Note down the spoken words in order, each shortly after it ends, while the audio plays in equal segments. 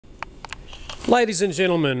Ladies and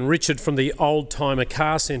gentlemen, Richard from the Oldtimer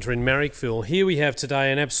Car Centre in Marrickville. Here we have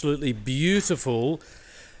today an absolutely beautiful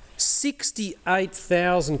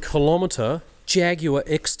 68,000 kilometre Jaguar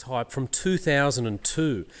X-Type from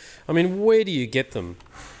 2002. I mean, where do you get them?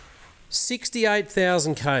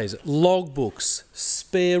 68,000 Ks, logbooks,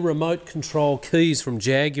 spare remote control keys from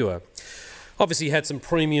Jaguar. Obviously had some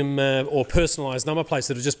premium or personalised number plates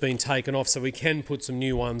that have just been taken off, so we can put some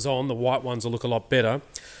new ones on. The white ones will look a lot better.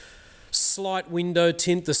 Slight window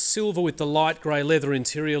tint, the silver with the light grey leather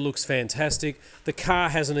interior looks fantastic. The car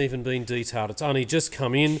hasn't even been detailed, it's only just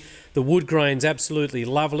come in. The wood grain's absolutely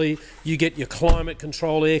lovely. You get your climate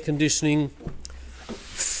control, air conditioning,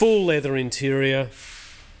 full leather interior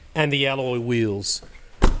and the alloy wheels.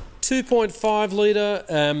 2.5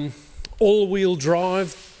 litre all-wheel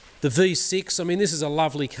drive, the V6. I mean, this is a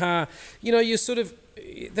lovely car. You know,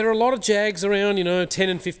 there are a lot of Jags around, you know, $10,000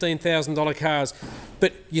 and $15,000 cars,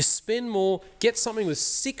 but you spend more, get something with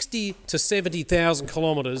 60 to 70,000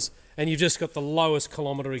 kilometres, and you've just got the lowest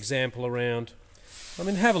kilometre example around. I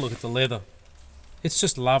mean, have a look at the leather. It's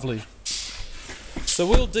just lovely. So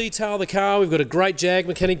we'll detail the car. We've got a great Jag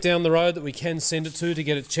mechanic down the road that we can send it to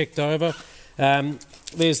get it checked over.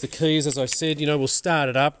 There's the keys, as I said. You know, we'll start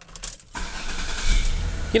it up.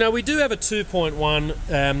 You know, we do have a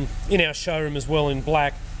 2.1 in our showroom as well in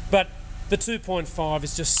black, but the 2.5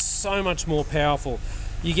 is just so much more powerful.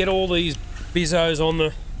 You get all these bizzos on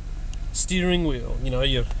the steering wheel, you know,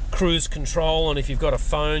 your cruise control, and if you've got a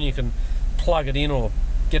phone you can plug it in or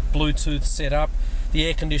get Bluetooth set up. The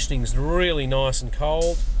air conditioning is really nice and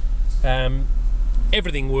cold.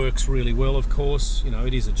 Everything works really well, of course. You know,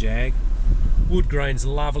 it is a Jag. Wood grain's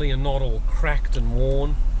lovely and not all cracked and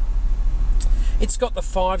worn. It's got the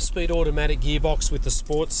 5-speed automatic gearbox with the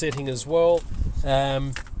sport setting as well.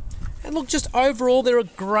 And look, just overall, they're a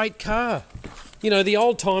great car. You know, the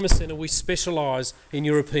Oldtimer Centre, we specialise in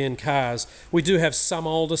European cars. We do have some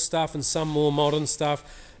older stuff and some more modern stuff.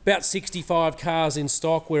 About 65 cars in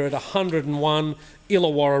stock. We're at 101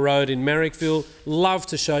 Illawarra Road in Marrickville. Love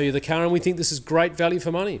to show you the car, and we think this is great value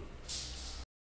for money.